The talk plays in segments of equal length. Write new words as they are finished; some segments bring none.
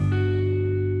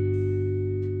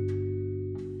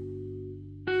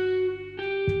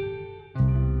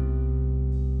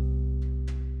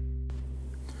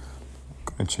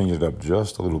change it up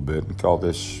just a little bit and call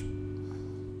this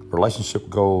Relationship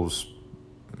Goals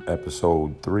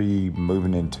episode 3,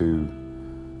 moving into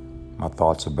my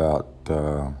thoughts about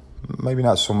maybe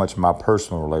not so much my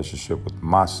personal relationship with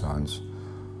my sons,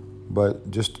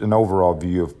 but just an overall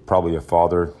view of probably a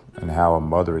father and how a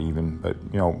mother even, but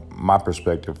my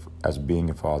perspective as being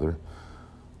a father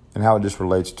and how it just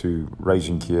relates to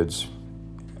raising kids,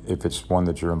 if it's one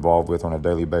that you're involved with on a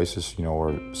daily basis,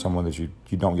 or someone that you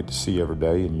don't get to see every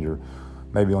day, and you're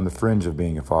maybe on the fringe of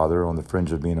being a father, on the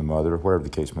fringe of being a mother, whatever the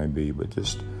case may be. But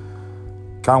just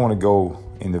kind of want to go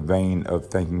in the vein of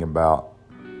thinking about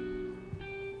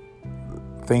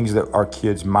things that our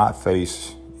kids might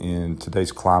face in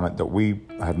today's climate that we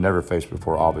have never faced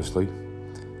before, obviously,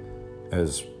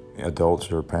 as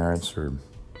adults or parents or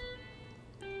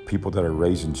people that are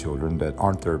raising children that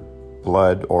aren't their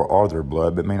blood or are their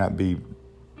blood, but may not be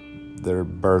their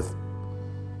birth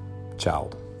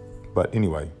child. But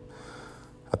anyway,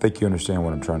 I think you understand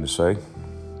what I'm trying to say.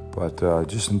 But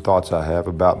just some thoughts I have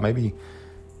about maybe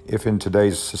if in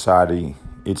today's society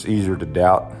it's easier to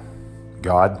doubt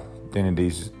God than it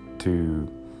is to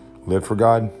live for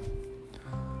God,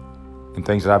 and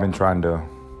things that I've been trying to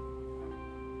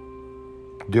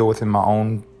deal with in my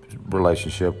own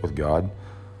relationship with God.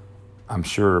 I'm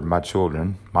sure my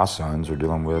children, my sons are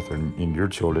dealing with, and your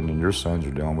children and your sons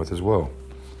are dealing with as well.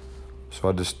 So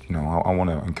I just, I want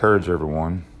to encourage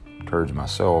everyone, encourage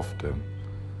myself to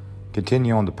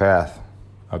continue on the path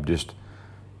of just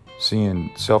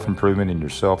seeing self-improvement in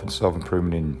yourself and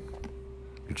self-improvement in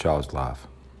your child's life.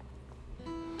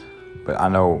 But I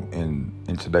know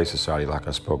in today's society, like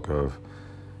I spoke of,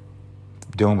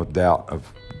 dealing with doubt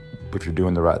of if you're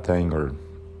doing the right thing, or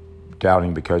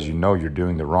doubting because you're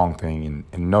doing the wrong thing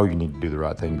and know you need to do the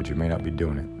right thing, but you may not be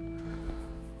doing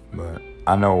it. But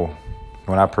I know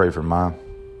when I pray for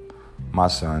my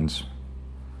sons,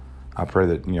 I pray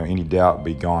that any doubt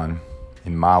be gone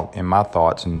in my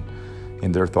thoughts and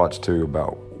in their thoughts too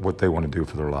about what they want to do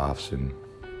for their lives. And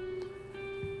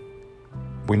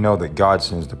we know that God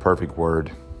sends the perfect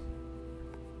word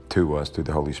to us through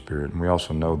the Holy Spirit, and we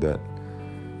also know that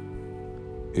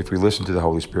if we listen to the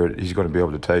Holy Spirit, He's going to be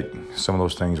able to take some of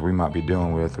those things we might be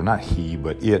dealing with, or not He,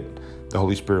 but the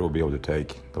Holy Spirit will be able to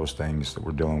take those things that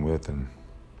we're dealing with and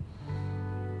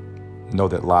know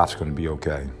that life's going to be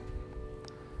okay.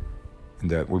 And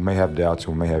that we may have doubts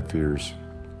and we may have fears,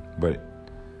 but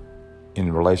in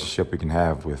the relationship we can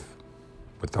have with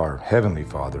our Heavenly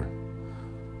Father,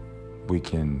 we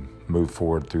can move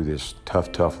forward through this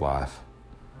tough life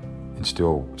and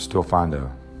still find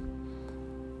a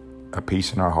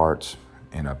peace in our hearts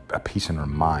and a peace in our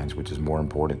minds, which is more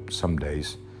important some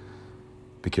days,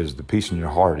 because the peace in your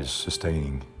heart is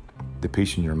sustaining. The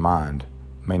peace in your mind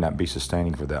may not be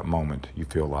sustaining for that moment, you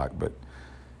feel like, but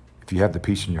if you have the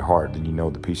peace in your heart, then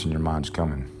the peace in your mind's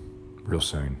coming real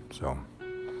soon. So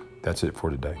that's it for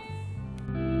today.